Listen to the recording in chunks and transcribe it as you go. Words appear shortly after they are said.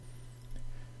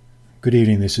Good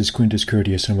evening, this is Quintus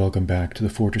Curtius, and welcome back to the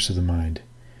Fortress of the Mind.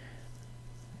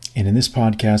 And in this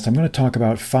podcast, I'm going to talk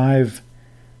about 5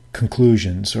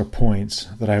 conclusions or points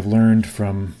that I've learned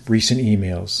from recent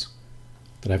emails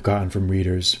that I've gotten from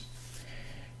readers.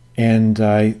 And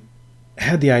I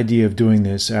had the idea of doing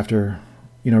this after,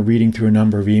 reading through a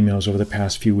number of emails over the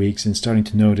past few weeks and starting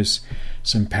to notice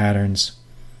some patterns,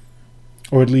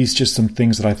 or at least just some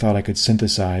things that I thought I could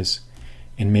synthesize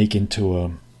and make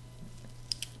into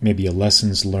maybe a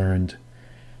lessons learned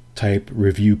type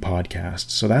review podcast.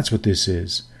 So that's what this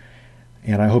is.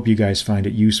 And I hope you guys find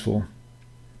it useful,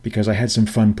 because I had some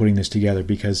fun putting this together,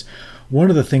 because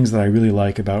one of the things that I really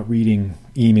like about reading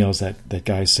emails that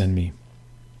guys send me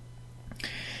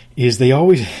is they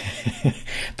always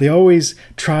they always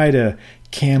try to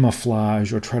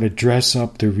camouflage or try to dress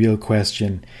up the real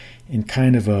question in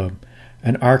kind of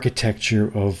an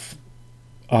architecture of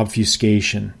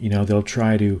obfuscation. They'll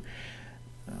try to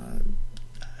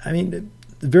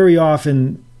very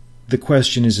often the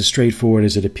question is as straightforward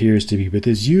as it appears to be, but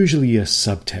there's usually a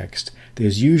subtext.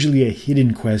 There's usually a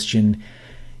hidden question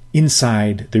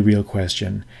inside the real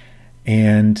question.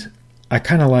 And I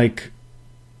kind of like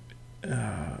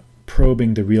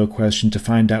probing the real question to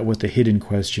find out what the hidden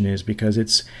question is, because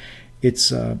it's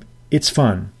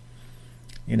fun,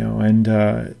 and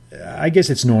I guess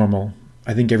it's normal.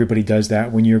 I think everybody does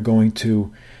that when you're going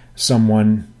to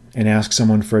someone and ask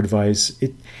someone for advice,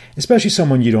 especially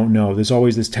someone you don't know. There's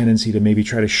always this tendency to maybe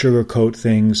try to sugarcoat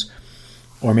things,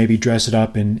 or maybe dress it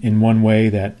up in one way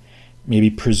that maybe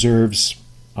preserves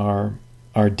our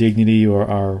dignity or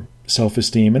our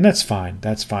self-esteem, and that's fine.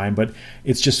 But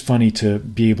it's just funny to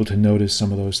be able to notice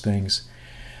some of those things.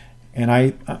 And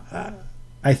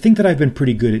I think that I've been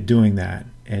pretty good at doing that,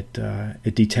 at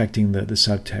detecting the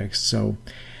subtext. So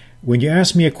when you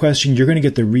ask me a question, you're going to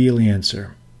get the real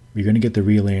answer. You're going to get the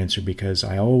real answer, because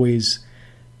I always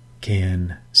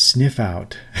can sniff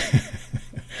out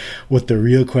what the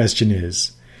real question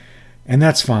is. And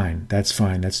that's fine.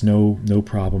 That's no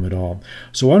problem at all.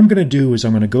 So what I'm going to do is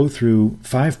I'm going to go through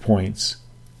 5 points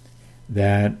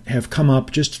that have come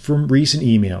up just from recent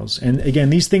emails. And again,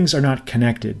 these things are not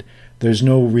connected. There's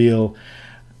no real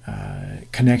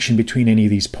connection between any of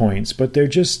these points, but they're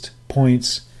just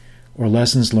points or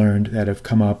lessons learned that have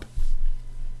come up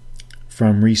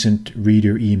from recent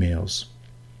reader emails.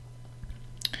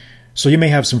 So you may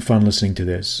have some fun listening to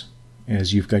this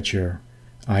as you've got your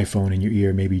iPhone in your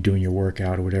ear, maybe doing your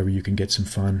workout or whatever. You can get some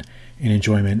fun and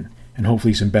enjoyment and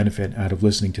hopefully some benefit out of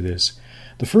listening to this.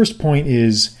 The first point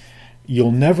is,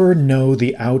 you'll never know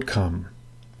the outcome.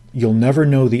 You'll never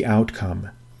know the outcome.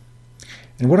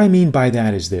 And what I mean by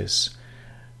that is this.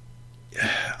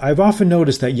 I've often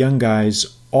noticed that young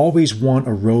guys always want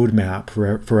a roadmap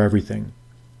for everything.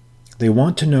 They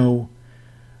want to know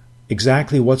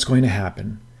exactly what's going to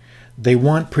happen. They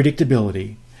want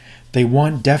predictability. They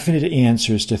want definite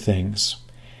answers to things.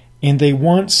 And they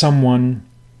want someone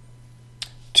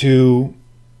to,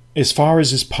 as far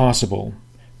as is possible,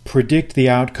 predict the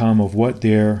outcome of what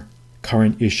their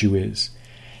current issue is.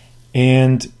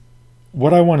 And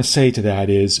what I want to say to that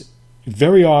is,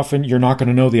 very often you're not going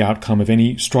to know the outcome of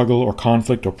any struggle or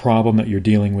conflict or problem that you're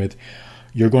dealing with.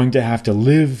 You're going to have to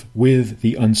live with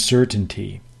the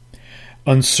uncertainty.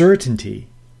 Uncertainty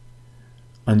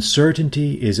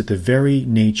is at the very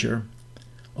nature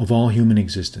of all human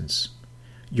existence.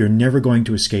 You're never going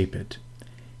to escape it.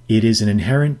 It is an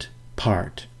inherent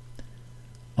part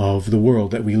of the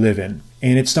world that we live in.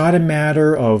 And it's not a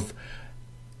matter of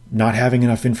not having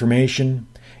enough information.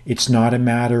 It's not a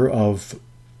matter of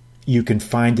you can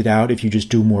find it out if you just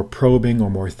do more probing or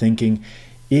more thinking.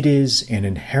 It is an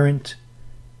inherent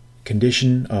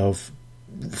condition of,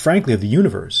 frankly, of the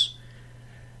universe.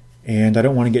 And I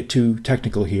don't want to get too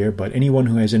technical here, but anyone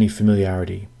who has any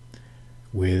familiarity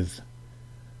with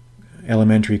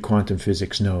elementary quantum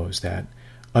physics knows that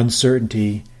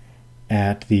uncertainty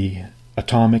at the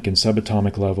atomic and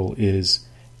subatomic level is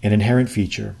an inherent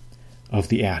feature of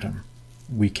the atom.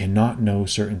 We cannot know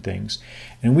certain things.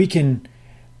 And we can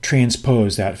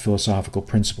transpose that philosophical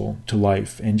principle to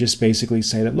life and just basically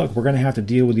say that, look, we're going to have to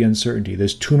deal with the uncertainty.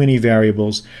 There's too many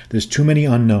variables. There's too many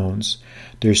unknowns.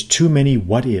 There's too many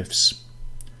what ifs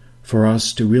for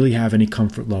us to really have any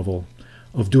comfort level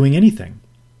of doing anything.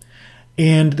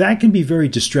 And that can be very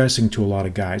distressing to a lot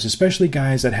of guys, especially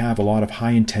guys that have a lot of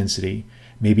high intensity,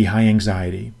 maybe high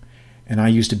anxiety. And I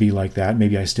used to be like that.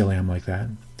 Maybe I still am like that.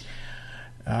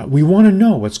 We want to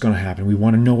know what's going to happen. We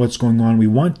want to know what's going on. We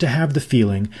want to have the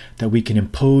feeling that we can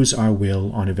impose our will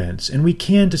on events. And we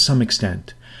can to some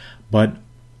extent. But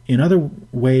in other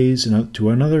ways, to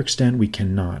another extent, we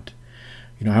cannot.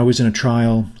 I was in a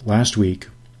trial last week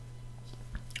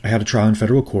I had a trial in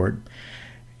federal court,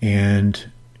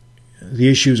 and the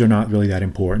issues are not really that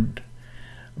important.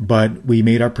 But we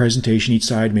made our presentation. Each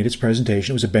side made its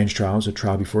presentation. It was a bench trial. It was a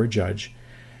trial before a judge.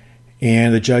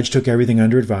 And the judge took everything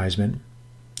under advisement.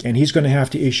 And he's going to have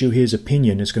to issue his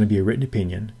opinion. It's going to be a written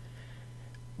opinion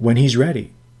when he's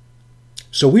ready.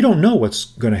 So we don't know what's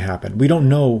going to happen. We don't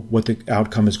know what the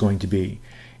outcome is going to be.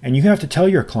 And you have to tell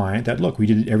your client that, look, we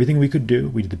did everything we could do.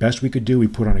 We did the best we could do. We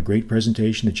put on a great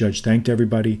presentation. The judge thanked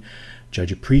everybody. The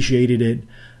judge appreciated it.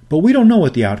 But we don't know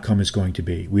what the outcome is going to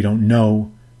be. We don't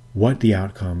know what the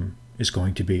outcome is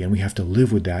going to be. And we have to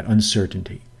live with that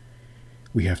uncertainty.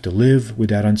 We have to live with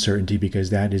that uncertainty because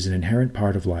that is an inherent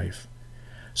part of life.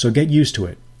 So get used to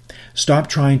it. Stop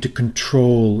trying to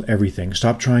control everything.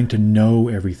 Stop trying to know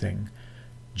everything.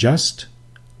 Just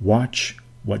watch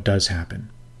what does happen.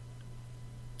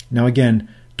 Now again,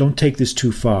 don't take this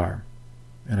too far.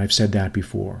 And I've said that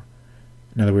before.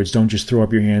 In other words, don't just throw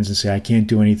up your hands and say, I can't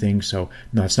do anything. So,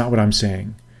 no, that's not what I'm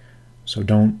saying. So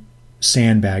don't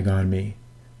sandbag on me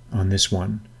on this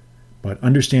one. But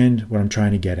understand what I'm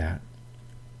trying to get at.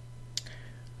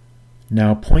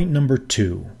 Now, point number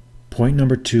two. Point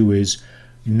number two is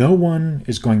no one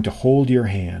is going to hold your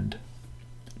hand.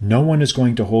 No one is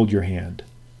going to hold your hand.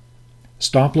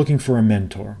 Stop looking for a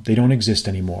mentor. They don't exist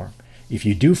anymore. If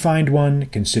you do find one,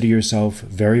 consider yourself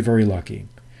very, very lucky.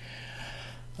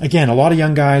 Again, a lot of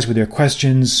young guys with their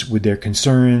questions, with their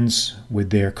concerns, with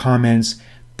their comments,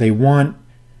 they want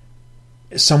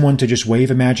someone to just wave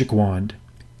a magic wand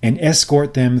and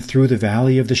escort them through the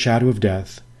valley of the shadow of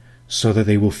death so that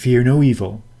they will fear no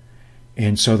evil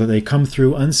and so that they come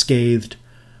through unscathed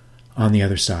on the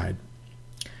other side.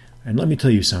 And let me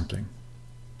tell you something.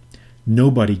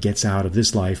 Nobody gets out of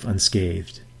this life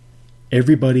unscathed.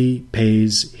 Everybody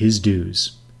pays his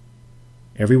dues.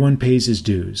 Everyone pays his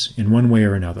dues in one way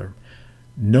or another.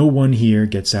 No one here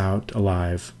gets out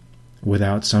alive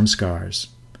without some scars.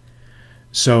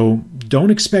 So don't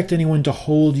expect anyone to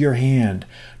hold your hand.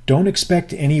 Don't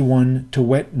expect anyone to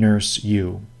wet nurse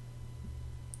you.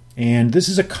 And this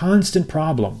is a constant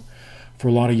problem for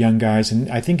a lot of young guys. And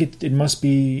I think it must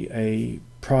be a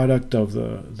product of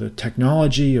the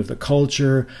technology, of the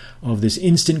culture, of this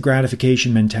instant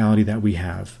gratification mentality that we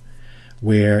have,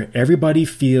 where everybody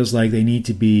feels like they need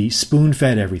to be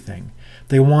spoon-fed everything.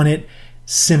 They want it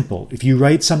simple. If you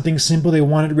write something simple, they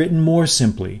want it written more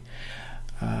simply.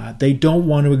 They don't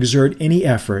want to exert any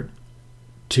effort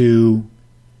to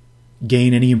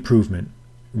gain any improvement,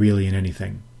 really, in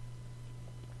anything.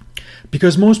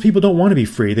 Because most people don't want to be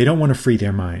free. They don't want to free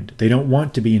their mind. They don't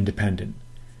want to be independent.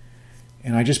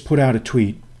 And I just put out a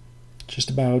tweet just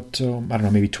about,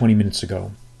 maybe 20 minutes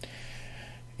ago.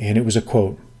 And it was a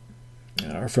quote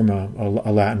from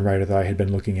a Latin writer that I had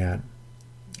been looking at.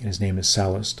 And his name is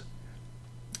Sallust.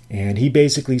 And he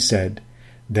basically said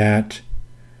that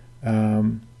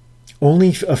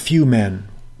only a few men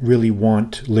really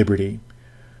want liberty.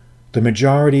 The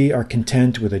majority are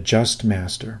content with a just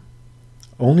master.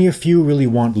 Only a few really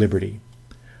want liberty.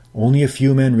 Only a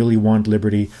few men really want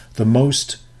liberty. The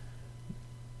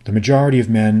majority of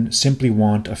men simply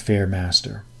want a fair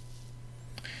master.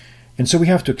 And so we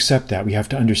have to accept that. We have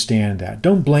to understand that.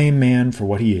 Don't blame man for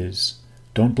what he is.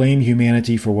 Don't blame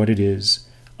humanity for what it is.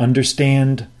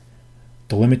 Understand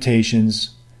the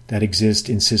limitations that exist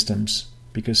in systems,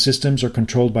 because systems are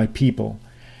controlled by people,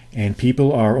 and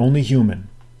people are only human,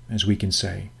 as we can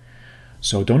say.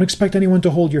 So don't expect anyone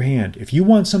to hold your hand. If you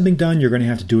want something done, you're going to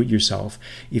have to do it yourself.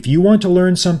 If you want to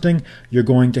learn something, you're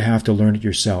going to have to learn it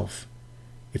yourself.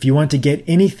 If you want to get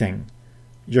anything,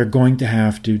 you're going to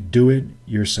have to do it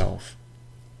yourself.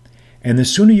 And the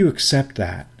sooner you accept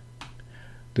that,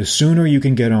 the sooner you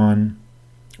can get on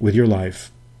with your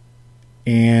life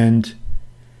and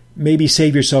maybe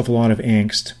save yourself a lot of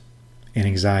angst and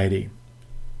anxiety.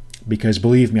 Because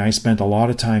believe me, I spent a lot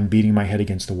of time beating my head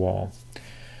against the wall,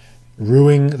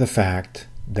 rueing the fact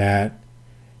that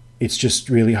it's just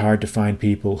really hard to find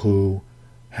people who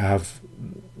have,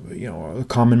 a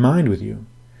common mind with you.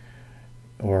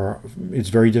 Or it's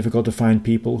very difficult to find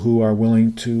people who are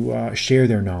willing to share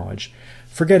their knowledge.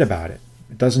 Forget about it.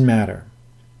 It doesn't matter.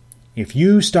 If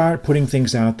you start putting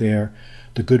things out there,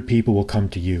 the good people will come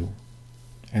to you.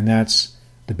 And that's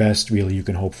the best, really, you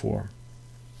can hope for.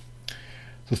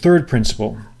 The third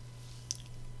principle,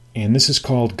 and this is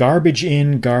called garbage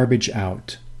in, garbage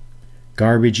out.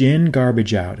 Garbage in,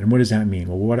 garbage out. And what does that mean?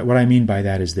 Well, what I mean by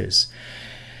that is this.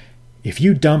 If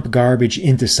you dump garbage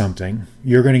into something,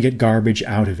 you're going to get garbage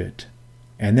out of it.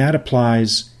 And that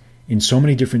applies in so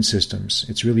many different systems.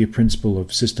 It's really a principle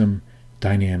of system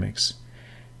dynamics.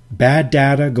 Bad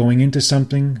data going into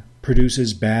something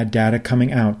produces bad data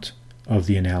coming out of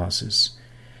the analysis.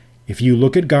 If you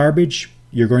look at garbage,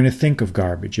 you're going to think of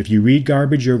garbage. If you read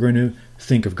garbage, you're going to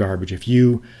think of garbage.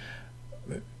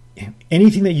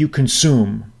 Anything that you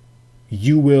consume,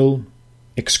 you will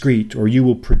excrete or you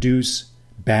will produce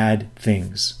bad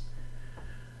things.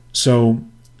 So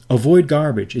avoid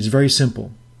garbage. It's very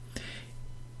simple.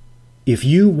 If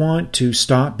you want to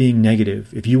stop being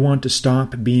negative, if you want to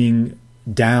stop being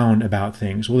down about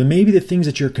things, well, then maybe the things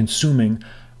that you're consuming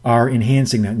are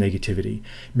enhancing that negativity.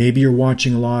 Maybe you're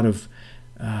watching a lot of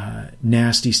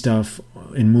nasty stuff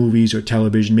in movies or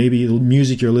television. Maybe the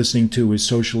music you're listening to is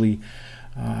socially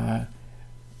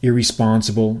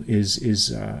irresponsible,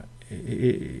 is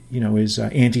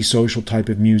antisocial type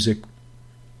of music.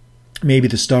 Maybe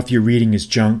the stuff you're reading is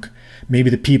junk. Maybe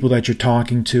the people that you're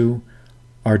talking to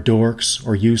are dorks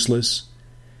or useless.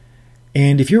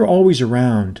 And if you're always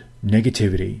around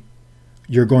negativity,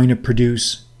 you're going to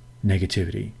produce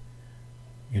negativity.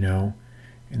 And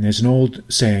there's an old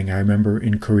saying I remember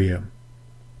in Korea.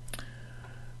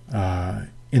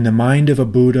 In the mind of a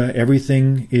Buddha,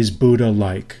 everything is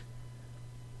Buddha-like.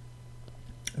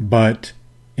 But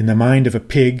in the mind of a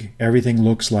pig, everything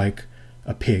looks like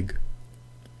a pig.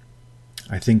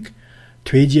 I think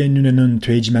돼지의 눈에는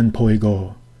돼지만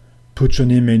보이고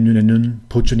부처님의 눈에는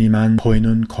부처님만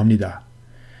보이는 겁니다.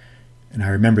 And I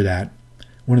remember that.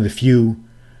 One of the few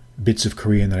bits of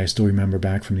Korean that I still remember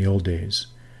back from the old days.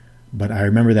 But I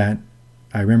remember that.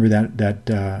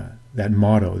 That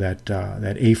motto,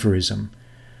 that aphorism,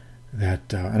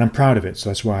 and I'm proud of it. So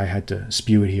that's why I had to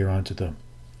spew it here into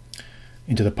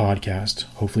the podcast.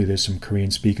 Hopefully, there's some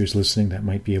Korean speakers listening that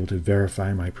might be able to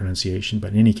verify my pronunciation.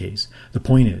 But in any case, the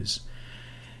point is,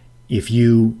 if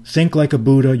you think like a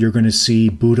Buddha, you're going to see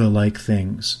Buddha-like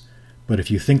things. But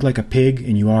if you think like a pig,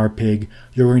 and you are a pig,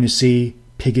 you're going to see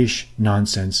piggish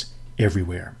nonsense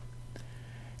everywhere.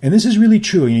 And this is really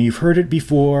true. You've heard it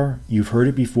before,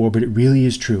 but it really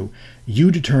is true.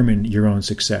 You determine your own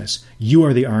success. You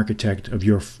are the architect of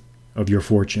your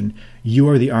fortune. You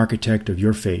are the architect of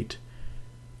your fate.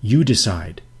 You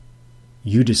decide.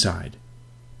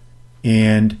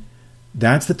 And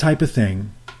that's the type of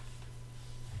thing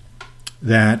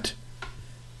that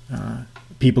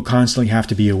people constantly have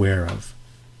to be aware of.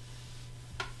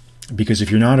 Because if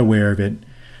you're not aware of it,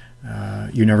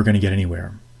 you're never going to get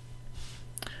anywhere.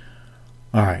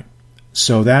 All right,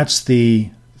 so that's the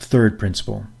third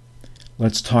principle.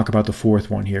 Let's talk about the fourth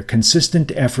one here.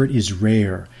 Consistent effort is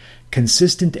rare.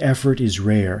 Consistent effort is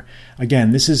rare.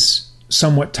 Again, this is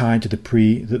somewhat tied to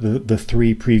the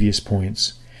three previous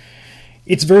points.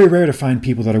 It's very rare to find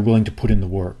people that are willing to put in the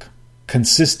work.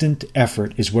 Consistent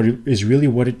effort is really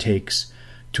what it takes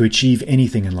to achieve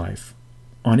anything in life,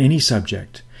 on any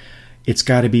subject. It's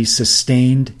got to be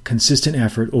sustained, consistent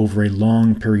effort over a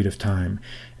long period of time.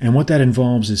 And what that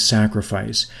involves is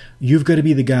sacrifice. You've got to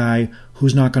be the guy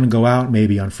who's not going to go out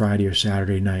maybe on Friday or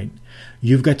Saturday night.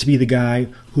 You've got to be the guy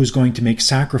who's going to make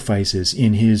sacrifices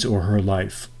in his or her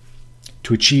life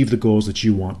to achieve the goals that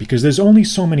you want. Because there's only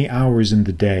so many hours in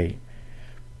the day.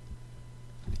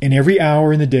 And every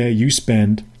hour in the day you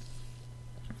spend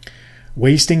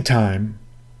wasting time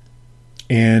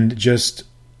and just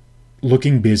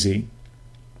looking busy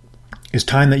is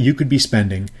time that you could be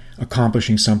spending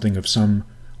accomplishing something of some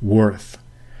worth.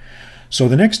 So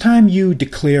the next time you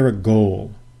declare a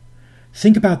goal,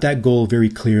 think about that goal very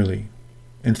clearly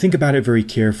and think about it very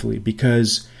carefully,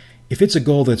 because if it's a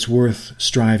goal that's worth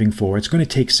striving for, it's going to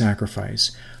take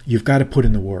sacrifice. You've got to put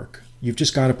in the work. You've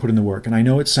just got to put in the work. And I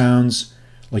know it sounds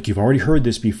like you've already heard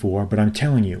this before, but I'm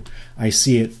telling you, I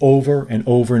see it over and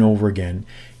over and over again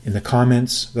in the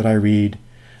comments that I read,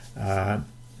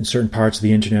 in certain parts of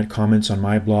the internet, comments on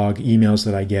my blog, emails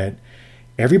that I get.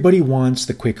 Everybody wants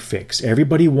the quick fix.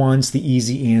 Everybody wants the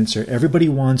easy answer. Everybody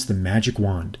wants the magic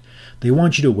wand. They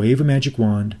want you to wave a magic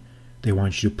wand. They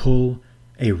want you to pull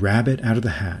a rabbit out of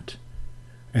the hat.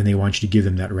 And they want you to give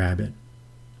them that rabbit.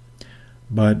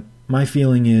 But my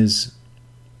feeling is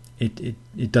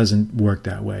it doesn't work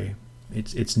that way.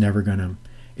 It's never gonna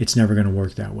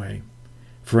work that way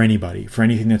for anybody, for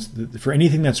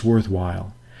anything that's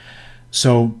worthwhile.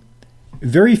 So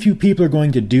very few people are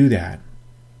going to do that.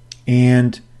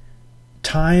 And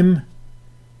time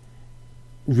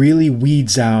really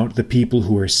weeds out the people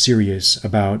who are serious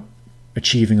about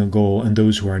achieving a goal and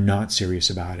those who are not serious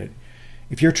about it.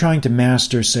 If you're trying to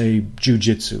master, say,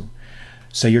 jiu-jitsu,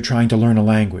 say you're trying to learn a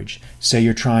language, say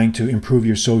you're trying to improve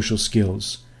your social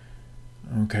skills,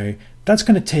 okay, that's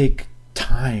going to take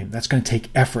time. That's going to take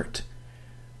effort.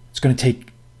 It's going to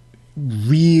take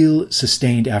real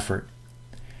sustained effort.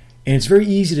 And it's very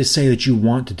easy to say that you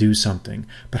want to do something,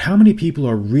 but how many people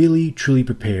are really, truly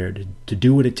prepared to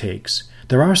do what it takes?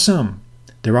 There are some.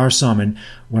 And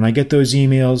when I get those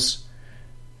emails,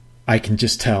 I can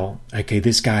just tell, okay,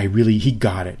 this guy really, he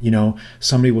got it.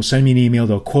 Somebody will send me an email,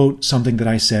 they'll quote something that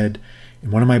I said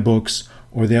in one of my books,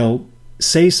 or they'll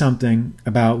say something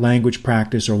about language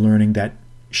practice or learning that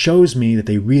shows me that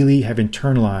they really have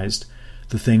internalized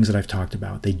the things that I've talked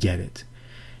about. They get it.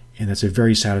 And that's a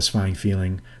very satisfying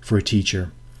feeling for a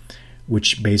teacher,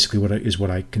 which basically is what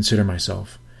I consider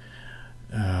myself.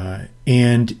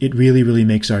 And it really, really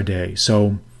makes our day.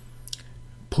 So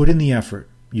put in the effort.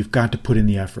 You've got to put in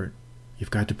the effort.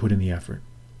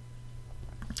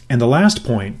 And the last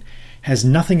point has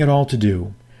nothing at all to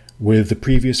do with the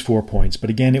previous 4 points. But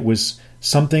again, it was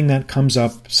something that comes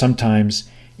up sometimes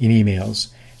in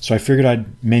emails. So I figured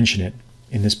I'd mention it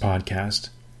in this podcast.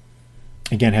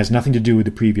 Again, it has nothing to do with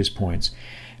the previous points.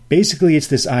 Basically, it's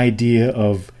this idea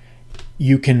of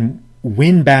you can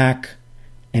win back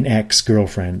an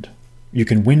ex-girlfriend. You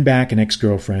can win back an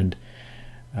ex-girlfriend.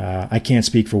 I can't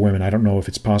speak for women. I don't know if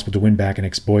it's possible to win back an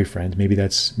ex-boyfriend. Maybe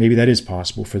that is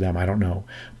possible for them. I don't know.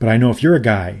 But I know if you're a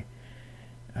guy,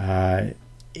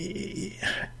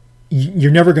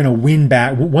 you're never going to win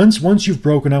back. Once you've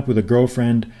broken up with a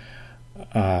girlfriend,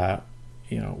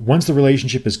 once the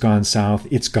relationship has gone south,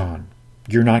 it's gone.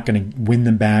 You're not going to win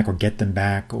them back or get them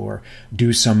back or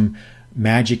do some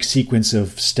magic sequence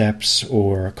of steps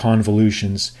or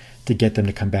convolutions to get them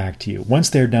to come back to you. Once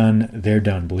they're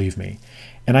done, believe me.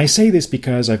 And I say this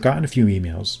because I've gotten a few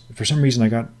emails. For some reason, I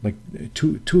got like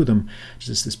two of them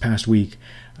just this past week.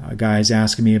 Guys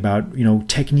asking me about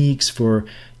techniques for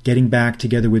getting back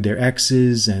together with their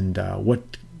exes and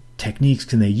what techniques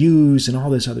can they use and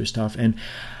all this other stuff. And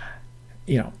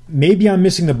maybe I'm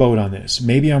missing the boat on this.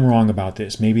 Maybe I'm wrong about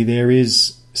this. Maybe there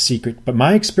is secret. But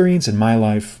my experience in my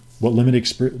life, what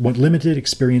limited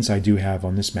experience I do have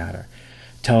on this matter,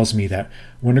 tells me that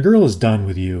when a girl is done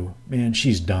with you, man,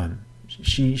 she's done.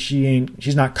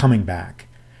 She's not coming back.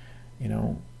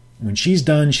 When she's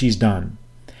done, she's done.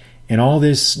 And all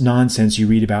this nonsense you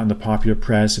read about in the popular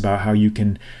press about how you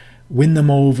can win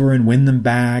them over and win them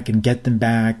back and get them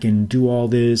back and do all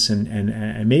this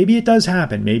and maybe it does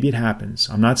happen. Maybe it happens.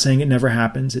 I'm not saying it never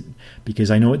happens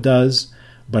because I know it does,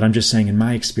 but I'm just saying in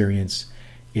my experience,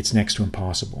 it's next to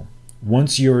impossible.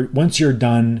 Once you're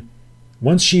done,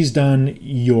 once she's done,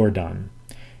 you're done.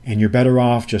 And you're better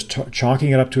off just chalking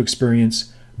it up to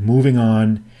experience, moving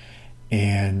on,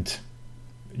 and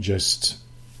just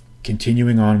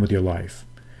continuing on with your life.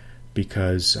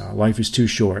 Because life is too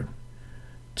short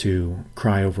to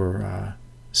cry over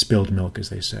spilled milk, as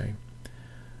they say.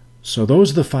 So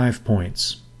those are the 5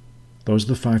 points. Those are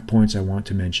the 5 points I want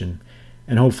to mention.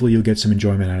 And hopefully you'll get some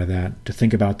enjoyment out of that, to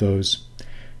think about those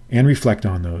and reflect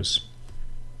on those.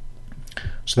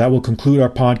 So that will conclude our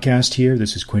podcast here.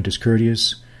 This is Quintus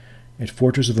Curtius at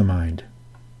Fortress of the Mind.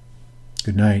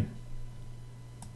 Good night.